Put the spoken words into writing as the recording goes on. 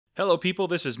Hello people,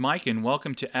 this is Mike and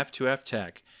welcome to F2F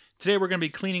Tech. Today we're going to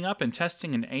be cleaning up and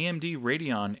testing an AMD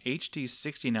Radeon HD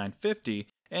 6950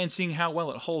 and seeing how well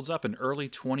it holds up in early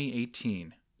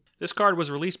 2018. This card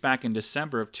was released back in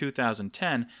December of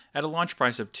 2010 at a launch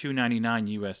price of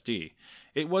 $299 USD.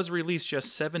 It was released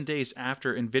just 7 days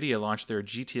after Nvidia launched their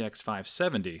GTX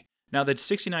 570. Now the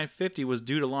 6950 was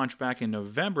due to launch back in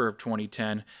November of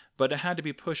 2010, but it had to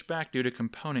be pushed back due to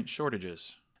component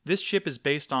shortages. This chip is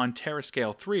based on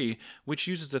Terascale 3, which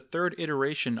uses the third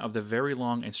iteration of the very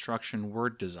long instruction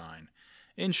word design.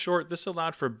 In short, this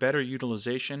allowed for better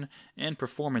utilization and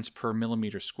performance per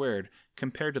millimeter squared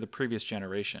compared to the previous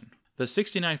generation. The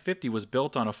 6950 was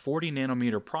built on a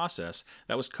 40nm process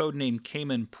that was codenamed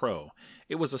Cayman Pro.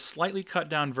 It was a slightly cut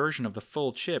down version of the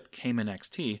full chip Cayman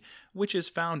XT, which is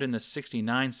found in the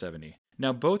 6970.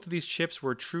 Now both of these chips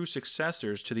were true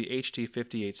successors to the HT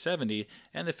 5870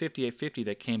 and the 5850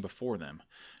 that came before them.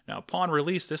 Now upon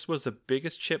release, this was the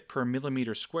biggest chip per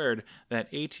millimeter squared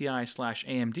that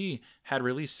ATI/AMD had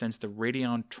released since the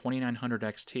Radeon 2900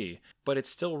 XT, but it's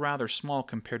still rather small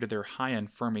compared to their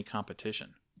high-end Fermi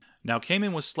competition. Now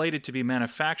Cayman was slated to be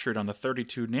manufactured on the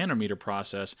 32nm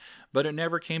process, but it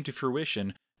never came to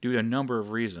fruition due to a number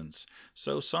of reasons,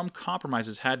 so some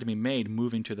compromises had to be made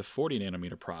moving to the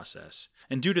 40nm process.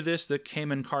 And due to this, the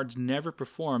Cayman cards never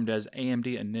performed as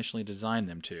AMD initially designed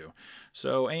them to.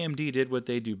 So AMD did what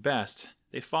they do best: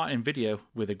 they fought Nvidia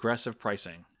with aggressive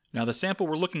pricing. Now the sample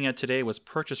we're looking at today was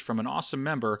purchased from an awesome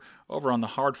member over on the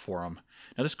Hard Forum.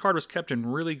 Now this card was kept in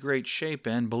really great shape,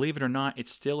 and believe it or not, it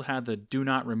still had the do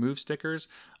not remove stickers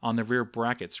on the rear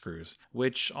bracket screws,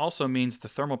 which also means the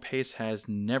thermal paste has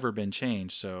never been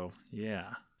changed, so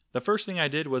yeah. The first thing I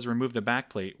did was remove the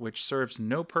backplate, which serves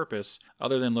no purpose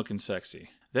other than looking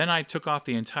sexy. Then I took off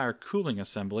the entire cooling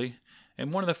assembly,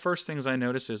 and one of the first things I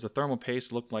noticed is the thermal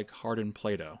paste looked like hardened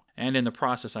Play-Doh, and in the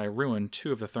process I ruined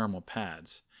 2 of the thermal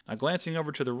pads. Now glancing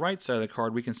over to the right side of the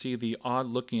card, we can see the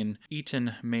odd-looking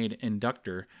Eaton-made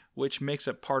inductor, which makes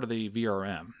up part of the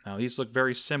VRM. Now these look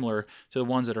very similar to the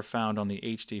ones that are found on the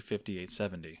HD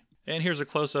 5870. And here's a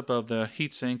close-up of the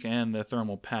heatsink and the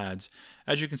thermal pads.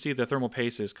 As you can see, the thermal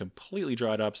paste is completely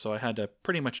dried up, so I had to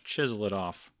pretty much chisel it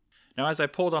off. Now as I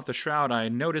pulled off the shroud, I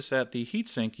noticed that the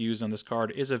heatsink used on this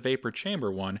card is a vapor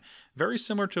chamber one, very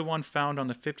similar to one found on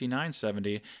the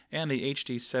 5970 and the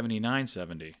HD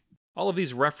 7970. All of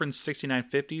these reference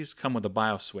 6950s come with a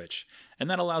BIOS switch, and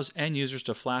that allows end users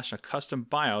to flash a custom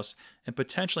BIOS and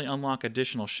potentially unlock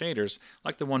additional shaders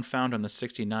like the one found on the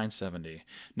 6970.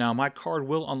 Now my card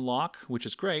will unlock, which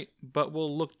is great, but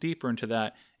we'll look deeper into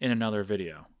that in another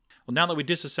video. Well, now that we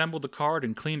disassembled the card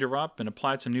and cleaned her up and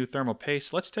applied some new thermal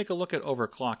paste, let's take a look at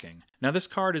overclocking. Now this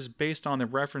card is based on the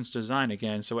reference design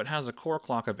again, so it has a core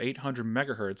clock of 800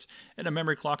 MHz and a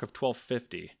memory clock of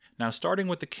 1250. Now starting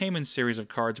with the Cayman series of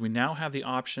cards, we now have the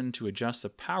option to adjust the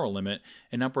power limit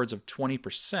in upwards of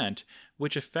 20%,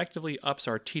 which effectively ups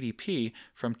our TDP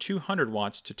from 200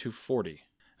 watts to 240.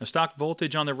 Now stock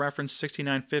voltage on the reference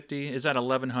 6950 is at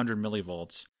 1100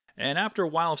 millivolts. And after a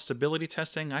while of stability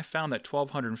testing, I found that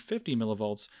 1250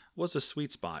 millivolts was a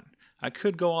sweet spot. I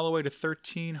could go all the way to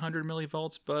 1300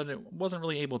 millivolts, but it wasn't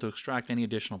really able to extract any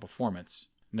additional performance.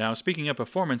 Now, speaking of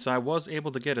performance, I was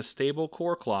able to get a stable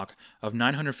core clock of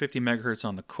 950 MHz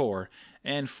on the core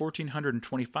and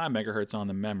 1425 MHz on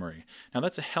the memory. Now,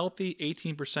 that's a healthy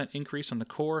 18% increase on the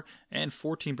core and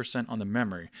 14% on the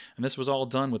memory, and this was all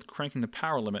done with cranking the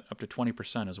power limit up to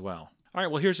 20% as well. Alright,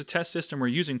 well here's a test system we're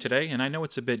using today, and I know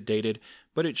it's a bit dated,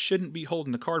 but it shouldn't be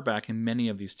holding the card back in many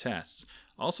of these tests.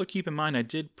 Also keep in mind I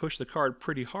did push the card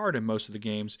pretty hard in most of the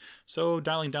games, so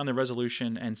dialing down the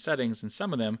resolution and settings in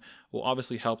some of them will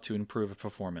obviously help to improve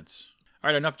performance.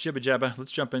 Alright, enough jibba jabba,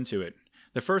 let's jump into it.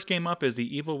 The first game up is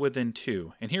The Evil Within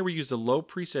 2, and here we use the low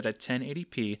preset at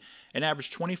 1080p and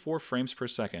average 24 frames per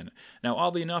second. Now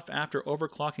oddly enough, after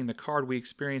overclocking the card we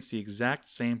experience the exact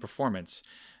same performance.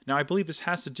 Now I believe this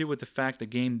has to do with the fact the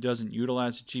game doesn't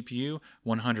utilize the GPU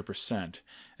 100%,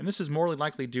 and this is more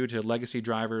likely due to legacy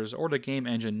drivers or the game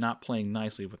engine not playing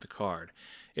nicely with the card.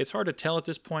 It's hard to tell at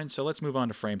this point, so let's move on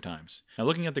to frame times. Now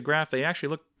looking at the graph, they actually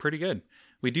look pretty good.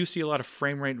 We do see a lot of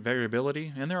frame rate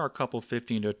variability, and there are a couple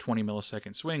 15 to 20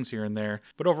 millisecond swings here and there,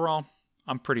 but overall,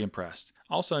 I'm pretty impressed.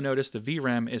 Also notice the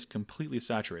VRAM is completely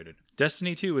saturated.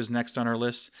 Destiny 2 is next on our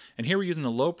list, and here we're using the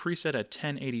low preset at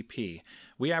 1080p.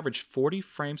 We averaged 40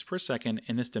 frames per second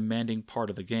in this demanding part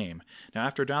of the game. Now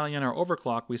after dialing in our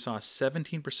overclock, we saw a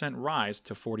 17% rise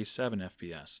to 47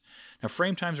 FPS. Now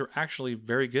frame times were actually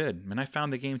very good, and I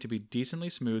found the game to be decently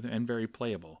smooth and very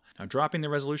playable. Now dropping the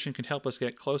resolution could help us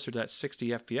get closer to that 60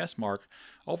 FPS mark.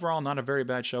 Overall, not a very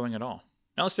bad showing at all.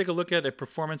 Now let's take a look at the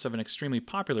performance of an extremely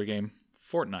popular game,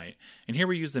 Fortnite, and here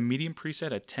we use the medium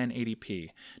preset at 1080p.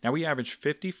 Now we average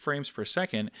 50 frames per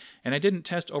second, and I didn't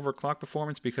test overclock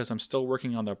performance because I'm still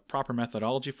working on the proper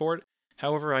methodology for it.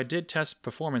 However, I did test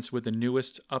performance with the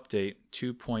newest update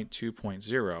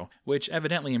 2.2.0, which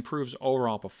evidently improves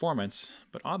overall performance,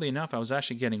 but oddly enough I was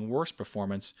actually getting worse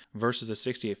performance versus the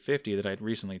 6850 that I'd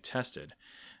recently tested.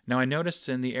 Now I noticed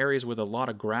in the areas with a lot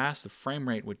of grass the frame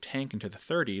rate would tank into the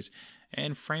 30s,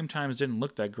 and frame times didn't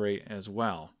look that great as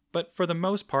well. But for the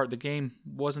most part, the game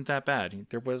wasn't that bad.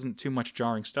 There wasn't too much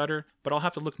jarring stutter, but I'll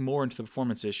have to look more into the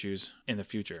performance issues in the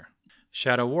future.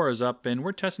 Shadow War is up, and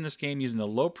we're testing this game using the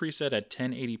low preset at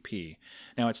 1080p.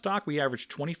 Now at stock, we averaged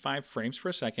 25 frames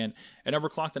per second, and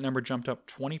overclocked the number jumped up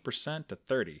 20% to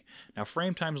 30. Now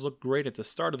frame times looked great at the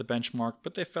start of the benchmark,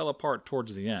 but they fell apart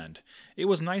towards the end. It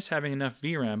was nice having enough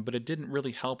VRAM, but it didn't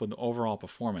really help with the overall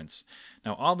performance.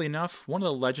 Now oddly enough, one of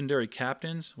the legendary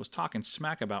captains was talking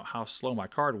smack about how slow my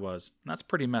card was, and that's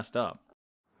pretty messed up.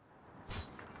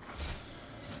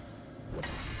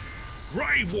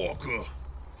 Gravewalker!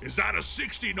 Is that a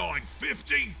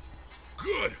 6950?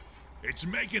 Good! It's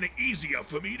making it easier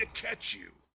for me to catch you.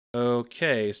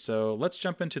 Okay, so let's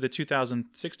jump into the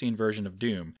 2016 version of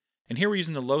Doom. And here we're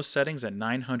using the low settings at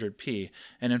 900p,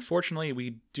 and unfortunately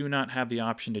we do not have the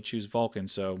option to choose Vulkan,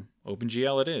 so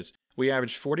OpenGL it is. We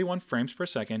averaged 41 frames per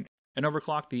second, and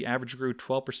overclocked the average grew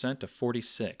 12% to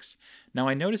 46. Now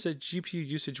I noticed that GPU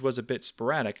usage was a bit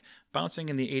sporadic, bouncing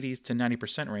in the 80s to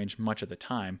 90% range much of the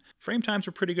time. Frame times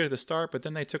were pretty good at the start, but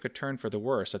then they took a turn for the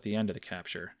worse at the end of the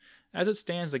capture. As it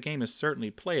stands, the game is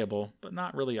certainly playable, but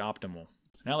not really optimal.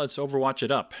 Now let's Overwatch it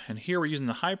up, and here we're using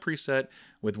the high preset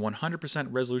with 100%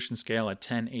 resolution scale at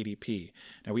 1080p.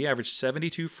 Now we averaged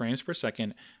 72 frames per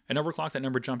second, and overclocked that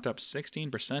number jumped up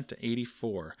 16% to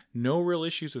 84. No real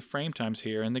issues with frame times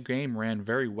here, and the game ran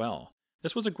very well.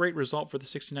 This was a great result for the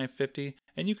 6950,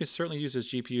 and you can certainly use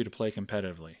this GPU to play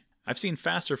competitively. I've seen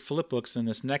faster flipbooks than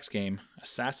this next game,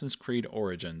 Assassin's Creed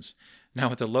Origins. Now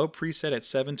with the low preset at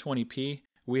 720p,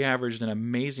 we averaged an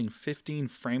amazing 15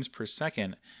 frames per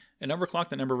second, and overclocked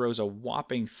that number rose a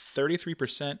whopping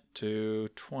 33% to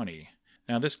 20.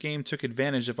 Now this game took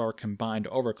advantage of our combined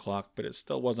overclock, but it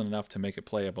still wasn't enough to make it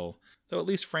playable, though at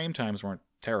least frame times weren't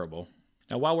terrible.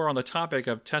 Now while we're on the topic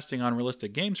of testing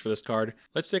unrealistic games for this card,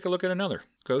 let's take a look at another,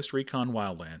 Ghost Recon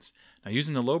Wildlands. Now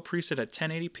using the low preset at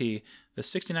 1080p, the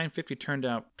 6950 turned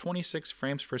out 26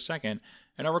 frames per second,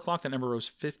 and overclocked that number rose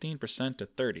 15% to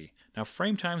 30. Now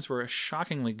frame times were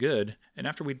shockingly good, and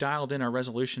after we dialed in our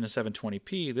resolution to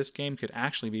 720p, this game could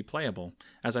actually be playable,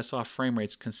 as I saw frame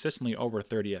rates consistently over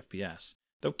 30 FPS.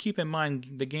 Though keep in mind,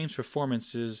 the game's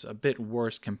performance is a bit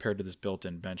worse compared to this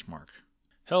built-in benchmark.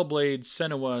 Hellblade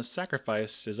Senua's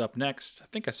Sacrifice is up next, I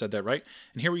think I said that right,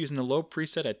 and here we're using the low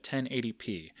preset at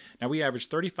 1080p. Now we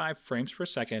averaged 35 frames per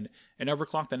second, and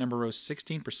overclocked that number rose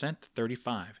 16% to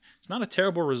 35. It's not a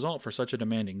terrible result for such a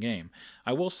demanding game.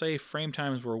 I will say frame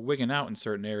times were wigging out in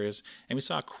certain areas, and we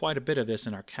saw quite a bit of this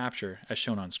in our capture, as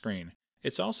shown on screen.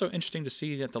 It's also interesting to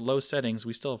see that at the low settings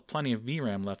we still have plenty of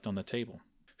VRAM left on the table.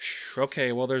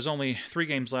 Okay, well there's only 3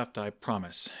 games left, I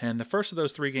promise. And the first of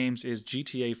those 3 games is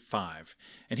GTA 5.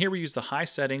 And here we use the high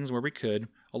settings where we could,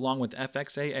 along with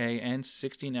FXAA and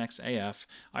 16xAF.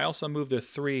 I also moved the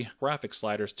 3 graphic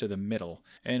sliders to the middle.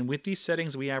 And with these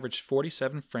settings we averaged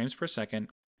 47 frames per second,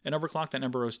 and overclocked that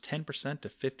number rose 10% to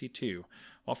 52.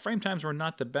 While frame times were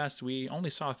not the best, we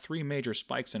only saw 3 major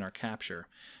spikes in our capture.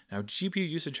 Now GPU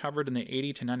usage hovered in the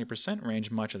 80 to 90% range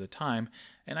much of the time,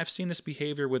 and I've seen this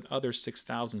behavior with other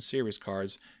 6000 series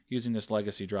cards using this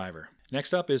legacy driver.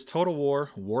 Next up is Total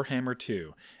War Warhammer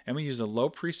 2, and we used a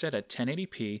low preset at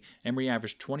 1080p, and we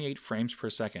averaged 28 frames per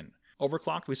second.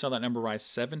 Overclocked, we saw that number rise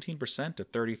 17% to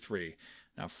 33.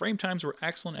 Now frame times were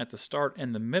excellent at the start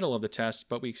and the middle of the test,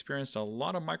 but we experienced a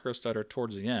lot of micro stutter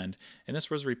towards the end, and this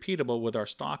was repeatable with our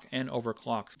stock and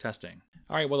overclock testing.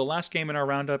 Alright, well the last game in our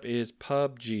roundup is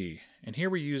PUBG, and here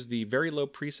we use the very low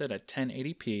preset at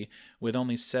 1080p with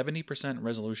only 70%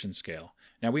 resolution scale.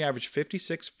 Now we averaged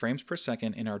 56 frames per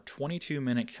second in our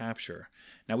 22-minute capture.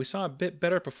 Now we saw a bit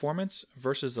better performance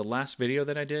versus the last video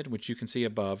that I did, which you can see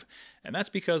above, and that's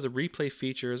because the replay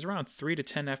feature is around 3 to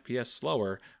 10 FPS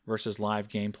slower versus live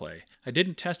gameplay. I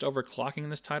didn't test overclocking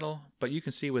this title, but you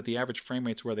can see with the average frame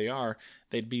rates where they are,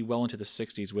 they'd be well into the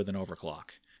 60s with an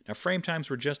overclock. Now frame times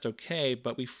were just okay,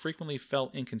 but we frequently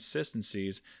felt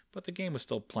inconsistencies, but the game was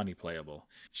still plenty playable.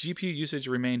 GPU usage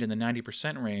remained in the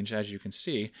 90% range, as you can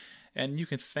see, and you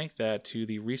can thank that to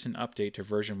the recent update to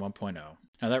version 1.0.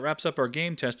 Now that wraps up our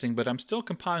game testing, but I'm still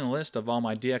compiling a list of all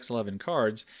my DX11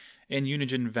 cards in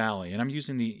Unigine Valley, and I'm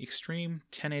using the Extreme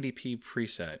 1080p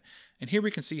preset. And here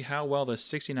we can see how well the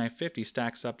 6950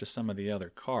 stacks up to some of the other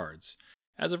cards.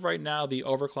 As of right now, the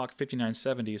overclocked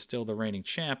 5970 is still the reigning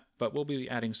champ, but we'll be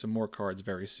adding some more cards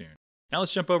very soon. Now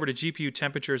let's jump over to GPU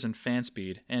temperatures and fan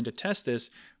speed, and to test this,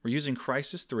 we're using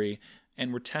Crysis 3,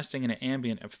 and we're testing an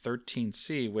ambient of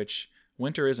 13C, which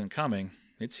winter isn't coming,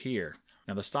 it's here.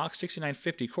 Now the stock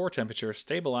 6950 core temperature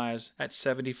stabilized at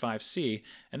 75C,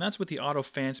 and that's with the auto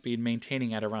fan speed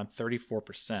maintaining at around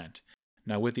 34%.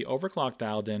 Now with the overclock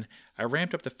dialed in, I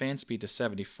ramped up the fan speed to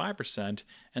 75%,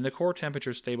 and the core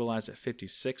temperature stabilized at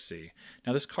 56C.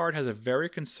 Now this card has a very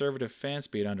conservative fan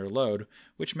speed under load,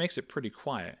 which makes it pretty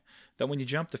quiet. Though when you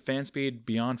jump the fan speed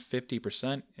beyond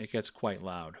 50%, it gets quite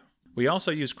loud. We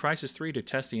also used Crysis 3 to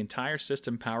test the entire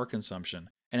system power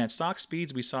consumption, and at stock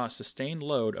speeds we saw a sustained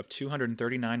load of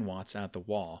 239 watts at the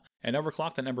wall, and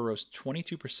overclock that number rose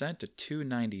 22% to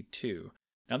 292.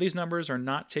 Now these numbers are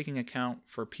not taking account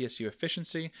for PSU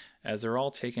efficiency, as they're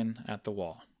all taken at the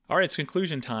wall. Alright, it's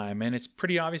conclusion time, and it's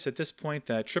pretty obvious at this point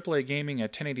that AAA gaming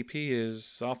at 1080p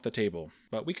is off the table.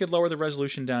 But we could lower the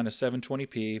resolution down to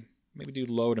 720p, maybe do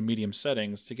low to medium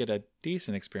settings to get a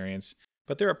decent experience.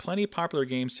 But there are plenty of popular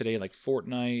games today like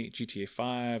Fortnite, GTA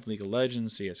 5, League of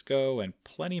Legends, CSGO, and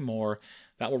plenty more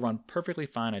that will run perfectly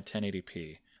fine at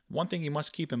 1080p. One thing you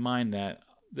must keep in mind that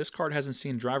this card hasn't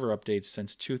seen driver updates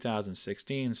since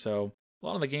 2016, so a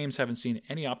lot of the games haven't seen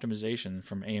any optimization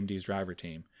from AMD's driver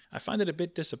team. I find it a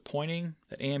bit disappointing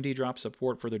that AMD dropped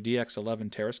support for their DX11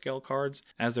 Terascale cards,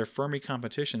 as their Fermi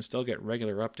competition still get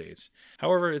regular updates.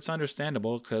 However, it's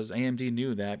understandable because AMD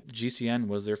knew that GCN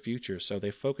was their future, so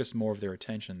they focused more of their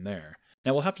attention there.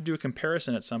 Now we'll have to do a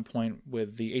comparison at some point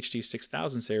with the HD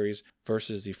 6000 series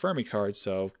versus the Fermi cards,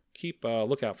 so keep a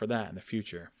lookout for that in the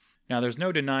future. Now there's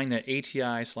no denying that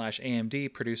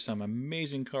ATI/AMD produced some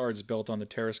amazing cards built on the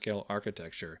Terascale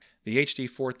architecture. The HD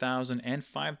 4000 and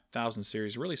 5000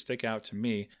 series really stick out to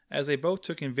me, as they both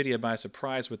took Nvidia by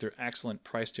surprise with their excellent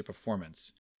price to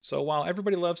performance. So while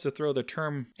everybody loves to throw the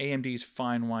term AMD's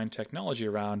fine wine technology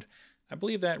around, I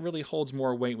believe that really holds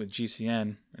more weight with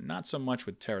GCN and not so much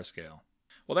with Terascale.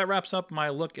 Well, that wraps up my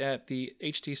look at the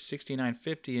HD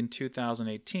 6950 in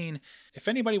 2018. If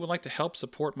anybody would like to help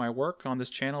support my work on this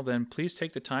channel, then please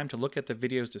take the time to look at the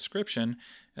video's description,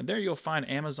 and there you'll find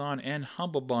Amazon and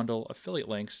Humble Bundle affiliate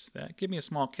links that give me a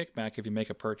small kickback if you make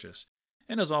a purchase.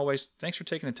 And as always, thanks for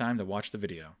taking the time to watch the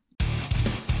video.